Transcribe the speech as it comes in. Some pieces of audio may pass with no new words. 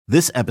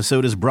This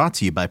episode is brought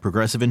to you by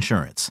Progressive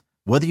Insurance.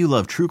 Whether you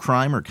love true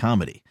crime or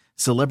comedy,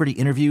 celebrity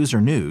interviews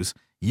or news,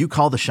 you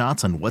call the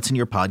shots on what's in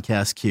your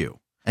podcast queue.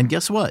 And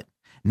guess what?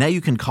 Now you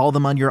can call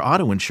them on your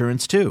auto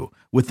insurance too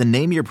with the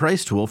Name Your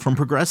Price tool from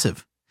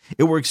Progressive.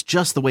 It works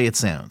just the way it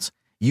sounds.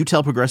 You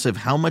tell Progressive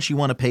how much you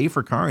want to pay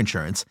for car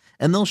insurance,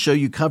 and they'll show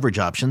you coverage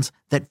options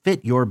that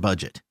fit your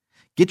budget.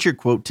 Get your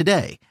quote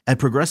today at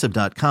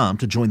Progressive.com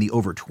to join the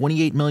over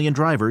 28 million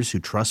drivers who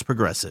trust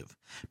Progressive.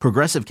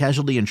 Progressive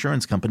Casualty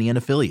Insurance Company and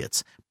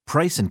Affiliates.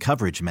 Price and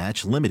coverage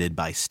match limited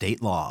by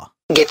state law.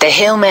 Get the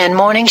Hillman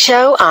Morning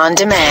Show on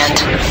demand.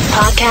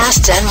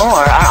 Podcasts and more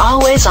are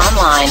always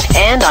online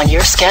and on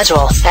your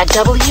schedule at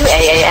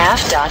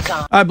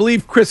WAAF.com. I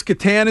believe Chris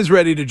Kattan is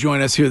ready to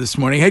join us here this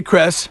morning. Hey,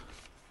 Chris.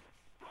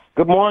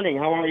 Good morning.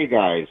 How are you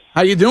guys?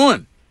 How you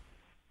doing?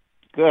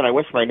 Good. I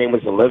wish my name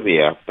was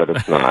Olivia, but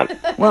it's not.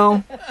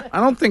 Well, I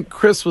don't think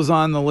Chris was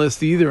on the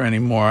list either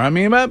anymore. I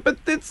mean, but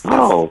it's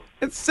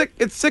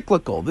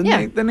cyclical. The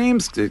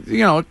names,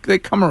 they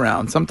come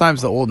around.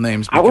 Sometimes the old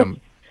names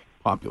become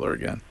popular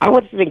again. I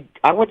would think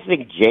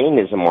Jane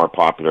is a more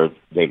popular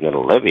name than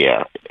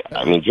Olivia.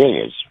 I mean, Jane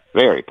is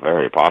very,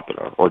 very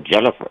popular. Or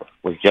Jennifer.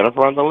 Was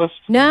Jennifer on the list?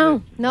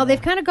 No,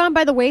 they've kind of gone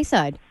by the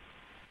wayside.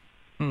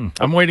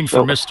 I'm waiting for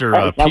Mr.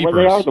 Is that where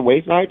they are, the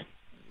wayside?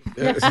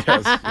 Yes.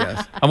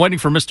 I'm waiting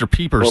for Mr.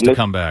 Peepers to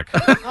come back.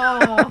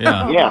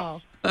 Yeah.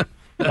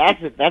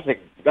 That's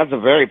a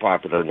very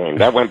popular name.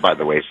 That went by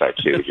the wayside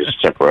too,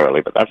 just temporarily,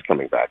 but that's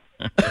coming back.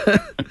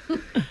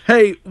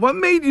 Hey, what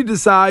made you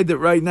decide that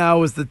right now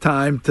was the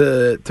time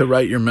to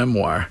write your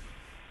memoir?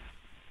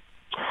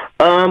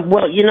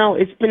 Well,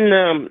 it's been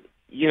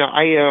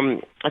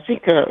I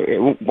think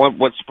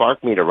what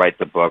sparked me to write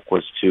the book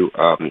was to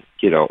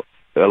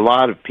a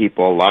lot of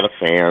people, a lot of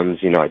fans,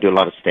 I do a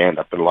lot of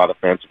stand-up, and a lot of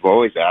fans have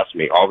always asked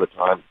me all the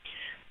time,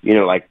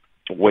 like,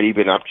 what have you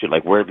been up to?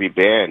 Like, where have you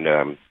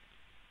been?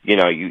 You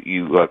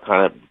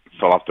kind of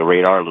fell off the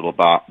radar a little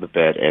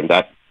bit, and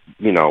that,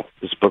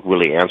 this book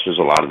really answers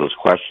a lot of those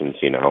questions,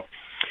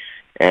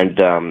 And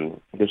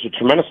there's a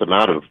tremendous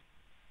amount of,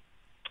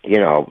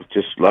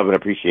 just love and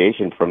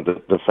appreciation from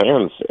the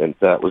fans, and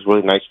that was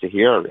really nice to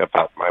hear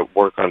about my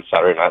work on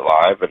Saturday Night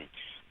Live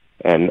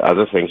and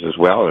other things as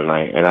well, and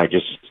I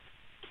just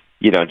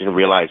didn't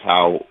realize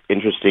how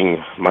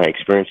interesting my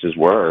experiences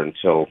were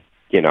until,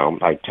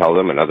 I tell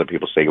them and other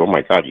people say, oh,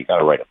 my God, you got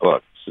to write a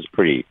book.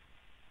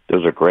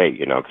 Those are great,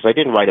 because I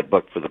didn't write a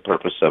book for the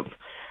purpose of,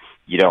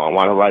 I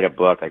want to write a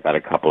book. I got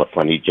a couple of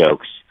funny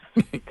jokes,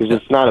 because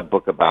it's not a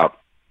book about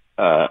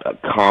a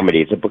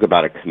comedy. It's a book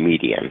about a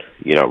comedian,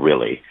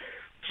 really.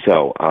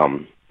 So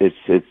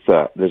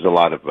there's a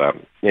lot of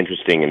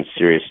interesting and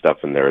serious stuff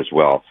in there as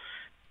well,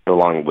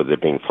 along with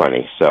it being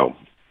funny. So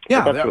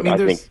yeah,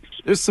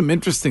 there's some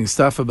interesting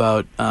stuff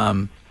about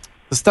the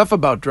stuff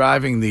about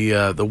driving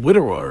the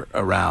widower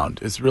around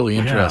is really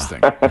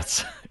interesting.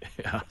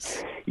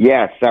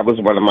 Yes, that was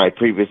one of my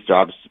previous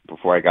jobs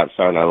before I got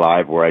Saturday Night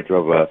Live, where I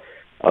drove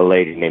a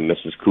lady named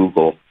Mrs.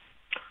 Kugel.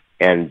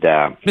 And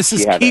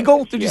Mrs.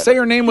 Kegel? Did you say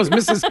her name was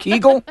Mrs.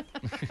 Kegel?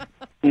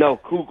 No,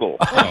 Kugel.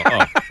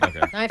 Oh.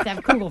 Okay. I have to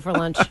have Kugel for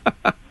lunch.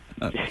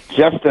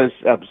 Just as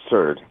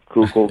absurd.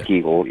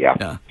 Kegel,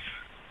 yeah.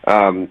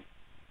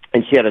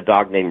 And she had a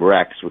dog named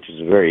Rex, which is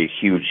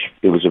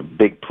it was a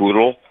big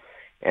poodle.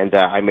 And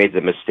I made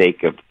the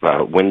mistake of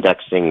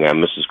Windexing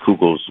Mrs.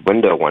 Kugel's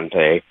window one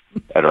day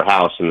at her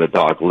house, and the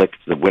dog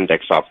licked the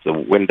Windex off the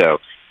window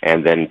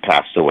and then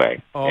passed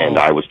away. Oh. And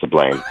I was to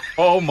blame.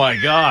 Oh, my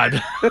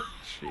God.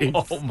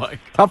 Oh, my God.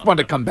 Tough one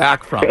to come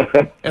back from.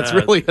 It's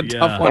really a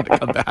tough one to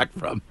come back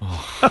from.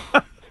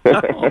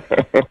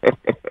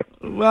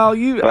 Well,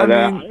 I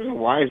don't know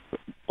why. It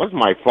wasn't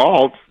my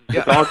fault.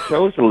 The dog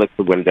chose to lick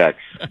the Windex.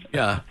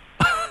 Yeah.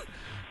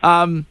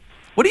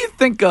 What do you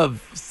think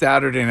of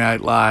Saturday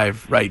Night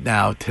Live right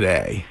now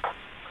today?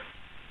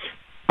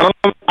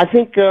 I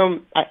think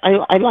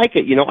I like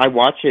it. I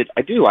watch it.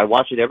 I do. I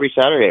watch it every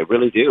Saturday. I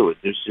really do.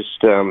 There's just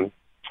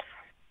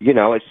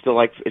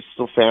it's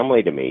still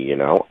family to me.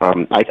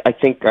 I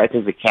think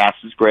the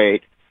cast is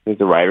great. I think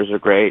the writers are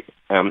great.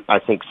 I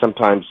think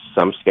sometimes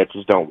some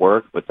sketches don't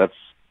work, but that's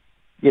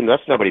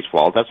nobody's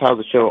fault. That's how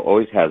the show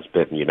always has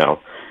been.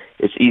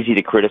 It's easy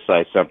to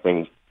criticize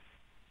something.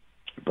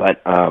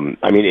 But,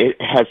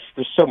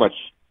 there's so much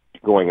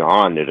going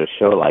on at a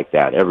show like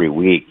that every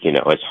week.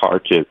 It's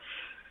hard to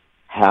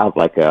have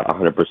like a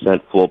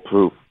 100%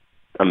 foolproof,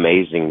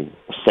 amazing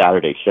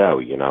Saturday show,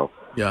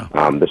 Yeah.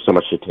 There's so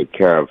much to take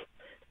care of.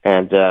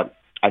 And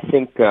I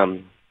think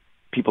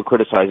people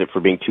criticize it for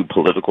being too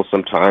political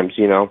sometimes,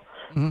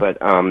 Mm-hmm. But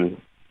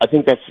I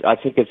think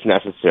it's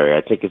necessary.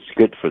 I think it's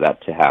good for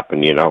that to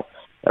happen,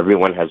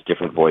 Everyone has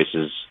different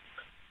voices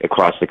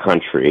across the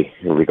country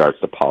in regards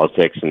to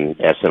politics, and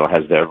SNL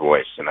has their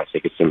voice, and I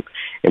think it's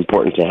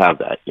important to have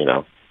that,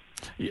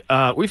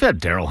 We've had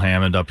Daryl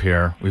Hammond up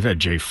here. We've had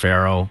Jay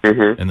Farrow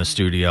in the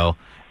studio,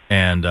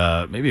 and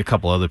maybe a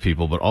couple other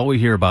people, but all we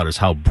hear about is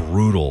how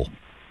brutal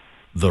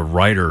the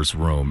writer's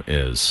room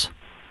is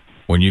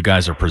when you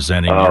guys are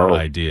presenting your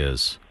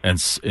ideas.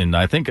 And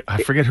I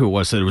forget who it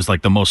was, said it was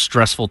like the most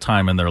stressful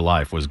time in their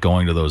life was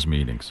going to those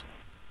meetings.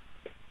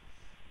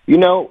 You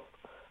know,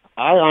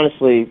 I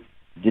honestly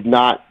did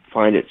not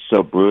find it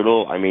so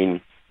brutal. I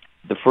mean,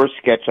 the first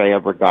sketch I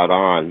ever got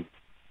on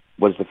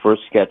was the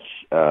first sketch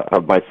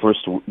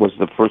was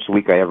the first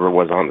week I ever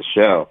was on the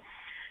show.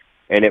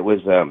 And it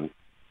was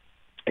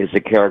it's a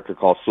character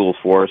called Sewell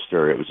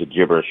Forrester. It was a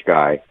gibberish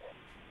guy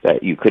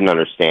that you couldn't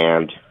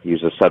understand. He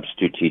was a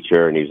substitute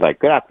teacher, and he was like,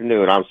 "Good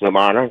afternoon, I'm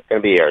Sulaiman. I'm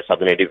going to be here.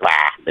 Something to do,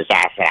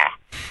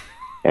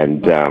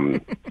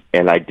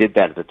 and I did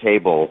that at the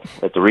table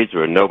at the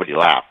read-through, and nobody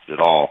laughed at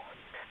all.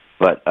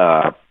 But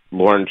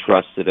Lauren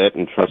trusted it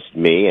and trusted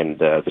me, and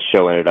the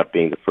show ended up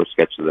being the first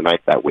sketch of the night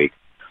that week.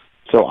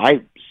 So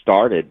I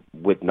started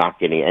with not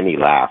getting any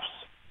laughs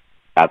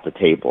at the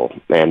table,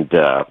 and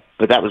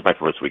but that was my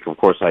first week. Of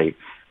course, I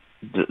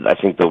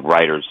think the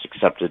writers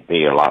accepted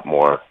me a lot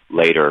more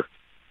later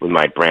with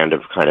my brand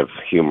of kind of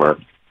humor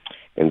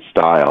and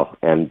style,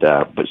 and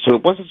but so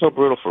it wasn't so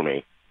brutal for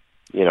me.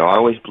 You know, I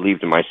always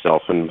believed in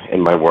myself and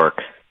in my work.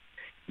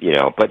 You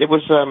know, but it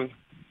was,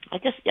 I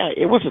guess, yeah,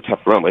 it was a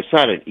tough room. It's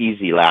not an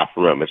easy laugh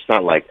room. It's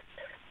not like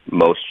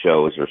most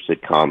shows or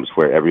sitcoms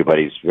where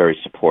everybody's very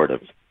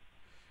supportive.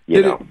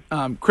 You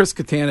know, Chris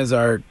Kattan is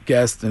our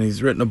guest, and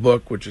he's written a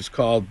book which is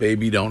called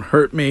 "Baby Don't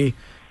Hurt Me,"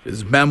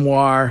 his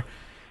memoir.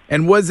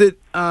 And was it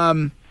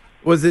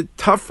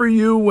tough for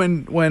you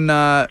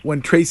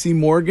when Tracy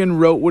Morgan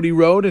wrote what he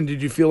wrote, and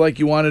did you feel like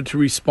you wanted to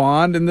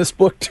respond in this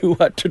book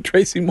to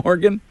Tracy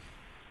Morgan?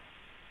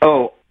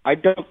 Oh, I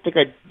don't think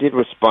I did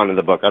respond in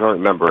the book. I don't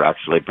remember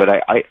actually, but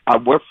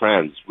we're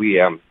friends.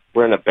 We're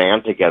in a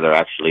band together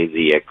actually,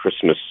 the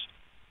Christmas,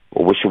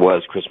 or Wish It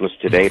Was Christmas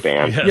Today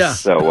band. Yes. Yeah.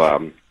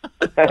 So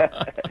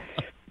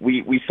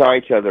we saw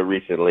each other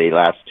recently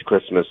last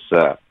Christmas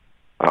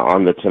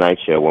on the Tonight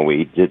Show when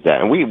we did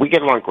that, and we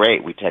get along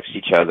great. We text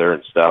each other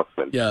and stuff.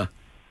 And, yeah,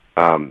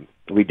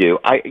 we do.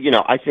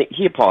 I think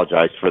he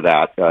apologized for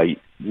that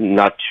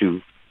not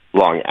too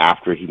long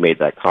after he made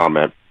that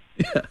comment.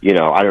 Yeah. You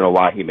know, I don't know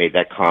why he made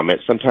that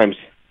comment. Sometimes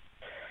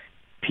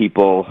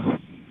people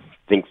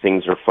think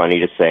things are funny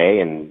to say,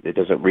 and it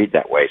doesn't read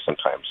that way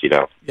sometimes, you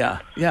know.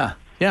 Yeah.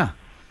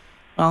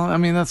 Well, I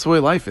mean, that's the way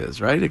life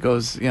is, right? It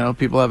goes, you know,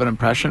 people have an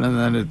impression, and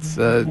then it's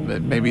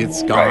maybe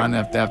it's gone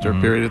after a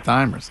period of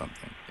time or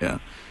something. Yeah.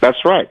 That's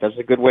right. That's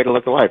a good way to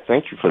look at life.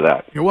 Thank you for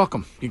that. You're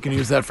welcome. You can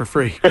use that for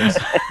free, Chris.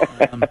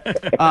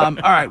 All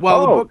right.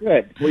 Well, the book...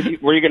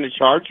 good. Were you going to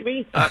charge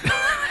me?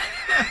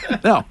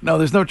 No,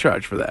 there's no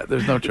charge for that.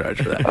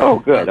 Oh,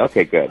 good.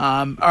 Okay, good.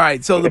 All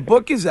right, so the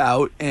book is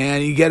out,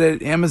 and you get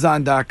it at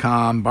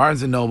Amazon.com,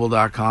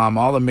 BarnesandNoble.com,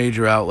 all the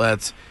major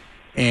outlets,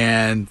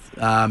 and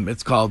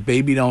it's called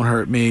Baby Don't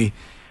Hurt Me.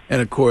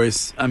 And, of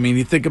course, I mean,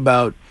 you think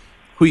about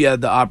who you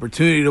had the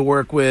opportunity to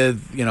work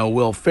with, you know,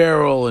 Will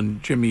Ferrell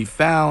and Jimmy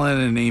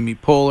Fallon and Amy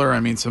Poehler. I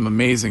mean, some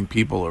amazing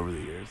people over the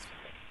years.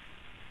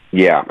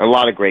 Yeah, a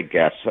lot of great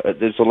guests.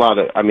 There's a lot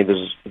of, I mean,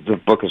 the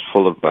book is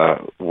full of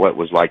what it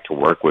was like to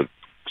work with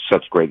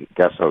such great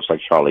guest hosts like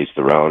Charlize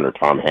Theron or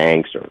Tom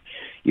Hanks, or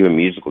even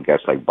musical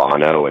guests like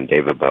Bono and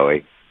David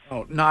Bowie.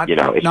 Oh,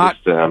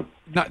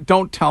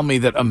 don't tell me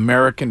that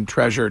American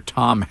treasure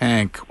Tom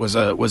Hanks was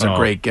a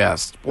great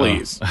guest,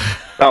 please.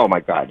 Oh my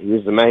God, he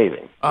was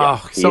amazing.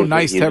 Oh, yeah, so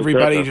nice to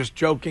everybody, just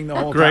joking the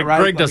whole time.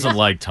 Right? Greg doesn't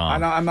like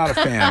Tom. I'm not a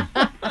fan.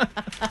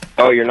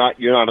 Oh, you're not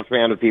a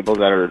fan of people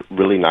that are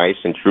really nice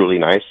and truly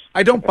nice?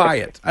 I don't buy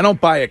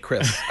it,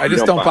 Chris. I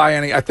just don't buy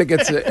any. I think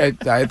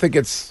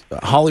it's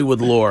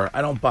Hollywood lore.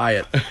 I don't buy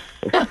it.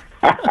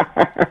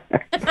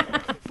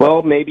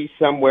 Well, maybe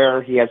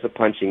somewhere he has a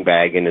punching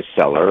bag in his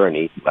cellar and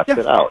he left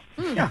it out.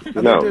 Yeah,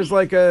 there's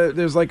like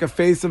a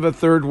face of a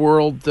third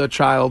world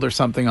child or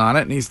something on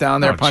it, and he's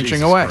down there punching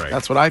Jesus away. Christ.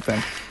 That's what I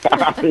think.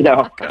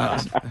 No.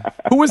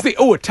 Who was a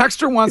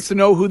texter wants to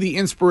know who the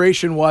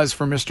inspiration was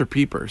for Mr.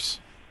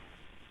 Peepers.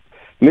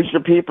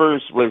 Mr.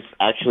 Peepers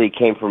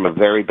came from a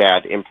very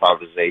bad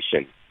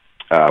improvisation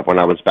when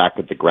I was back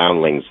with the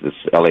Groundlings, this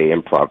LA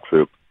improv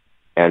troupe,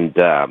 and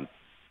the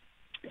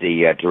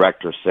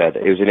director said,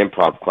 it was an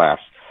improv class,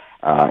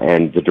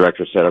 and the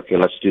director said, okay,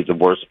 let's do the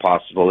worst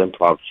possible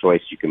improv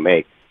choice you can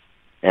make.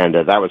 And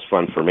that was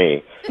fun for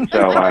me.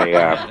 So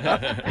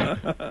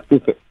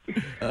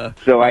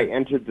I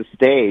entered the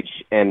stage,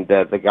 and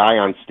the guy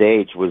on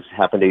stage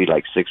happened to be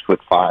like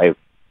 6'5",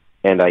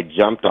 and I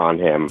jumped on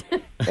him,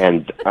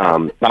 and I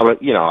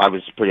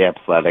was pretty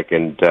athletic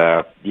and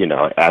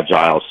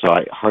agile, so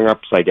I hung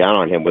upside down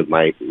on him with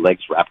my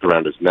legs wrapped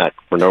around his neck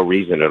for no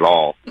reason at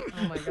all.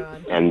 Oh my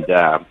God! And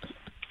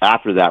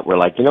after that, we're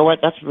like, you know what?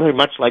 That's very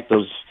much like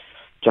those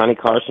Johnny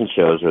Carson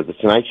shows or the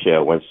Tonight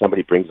Show when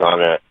somebody brings on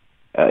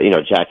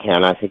Jack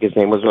Hanna, I think his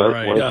name was.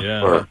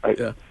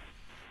 Yeah.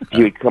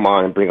 He would come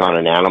on and bring on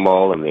an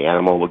animal, and the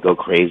animal would go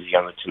crazy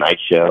on the Tonight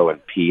Show and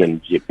pee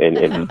in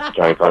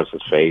Johnny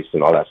Carson's face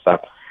and all that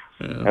stuff.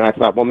 Yeah. And I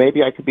thought, well,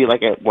 maybe I could be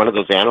like one of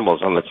those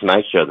animals on the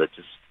Tonight Show that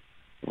just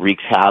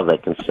wreaks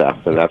havoc and stuff.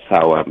 And that's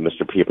how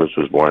Mr. Peepers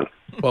was born.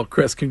 Well,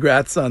 Chris,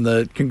 congrats on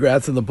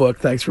the book.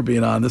 Thanks for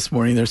being on this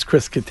morning. There's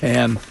Chris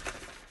Kattan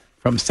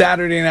from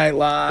Saturday Night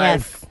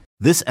Live. Yes.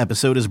 This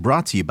episode is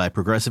brought to you by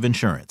Progressive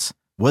Insurance.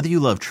 Whether you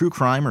love true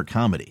crime or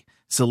comedy,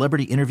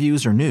 celebrity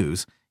interviews or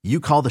news, you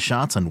call the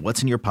shots on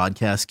what's in your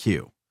podcast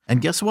queue.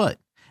 And guess what?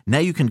 Now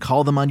you can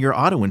call them on your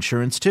auto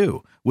insurance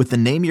too with the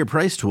Name Your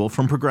Price tool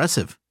from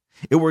Progressive.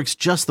 It works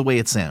just the way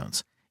it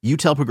sounds. You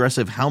tell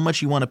Progressive how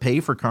much you want to pay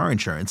for car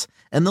insurance,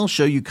 and they'll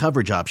show you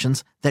coverage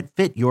options that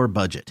fit your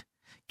budget.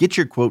 Get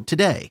your quote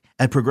today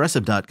at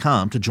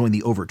Progressive.com to join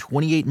the over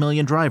 28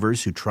 million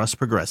drivers who trust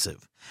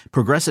Progressive.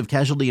 Progressive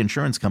Casualty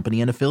Insurance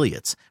Company and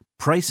Affiliates.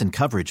 Price and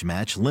coverage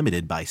match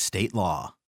limited by state law.